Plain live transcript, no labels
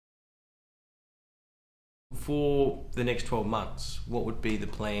for the next 12 months, what would be the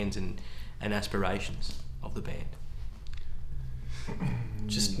plans and aspirations of the band?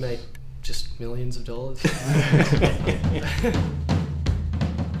 Just make just millions of dollars.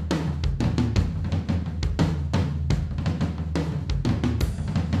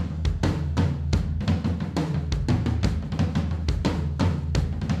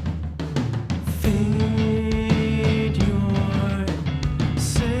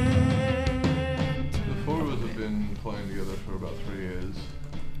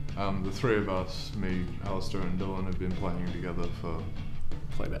 The three of us, me, Alistair and Dylan, have been playing together for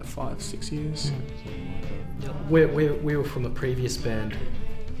probably about 5-6 years. We were from a previous band.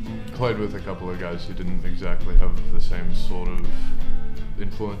 Played with a couple of guys who didn't exactly have the same sort of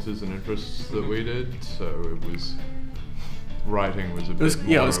influences and interests that we did, so it was... Writing was a bit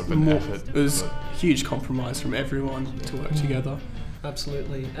more of an effort. It was a huge compromise from everyone to work together.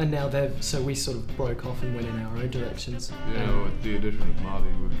 Absolutely, and now so we sort of broke off and went in our own directions. Yeah, with the addition of Marty,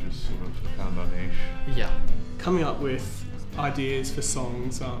 we've just sort of found our niche. Yeah. Coming up with ideas for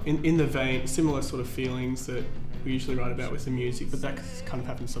songs in the vein, similar sort of feelings that we usually write about with the music, but that kind of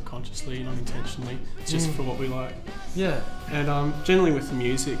happens subconsciously, not intentionally. It's just for what we like. Yeah. And generally with the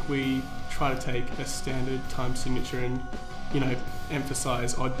music, we try to take a standard time signature and, you know,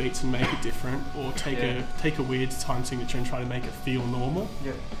 emphasize odd beats and make it different, or take a weird time signature and try to make it feel normal.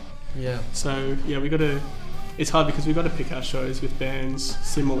 Yeah. Yeah. So yeah, it's hard because we've got to pick our shows with bands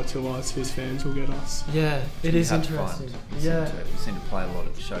similar to us whose fans will get us. Yeah, it is interesting. We seem to play a lot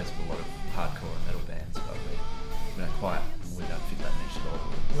of shows with a lot of hardcore and metal bands, but we don't fit that niche at all.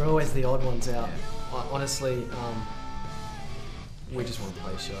 We're always the odd ones out. Yeah. Honestly, we just want to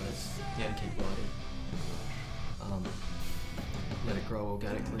play shows and keep writing. Let it grow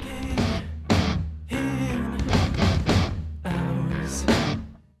organically.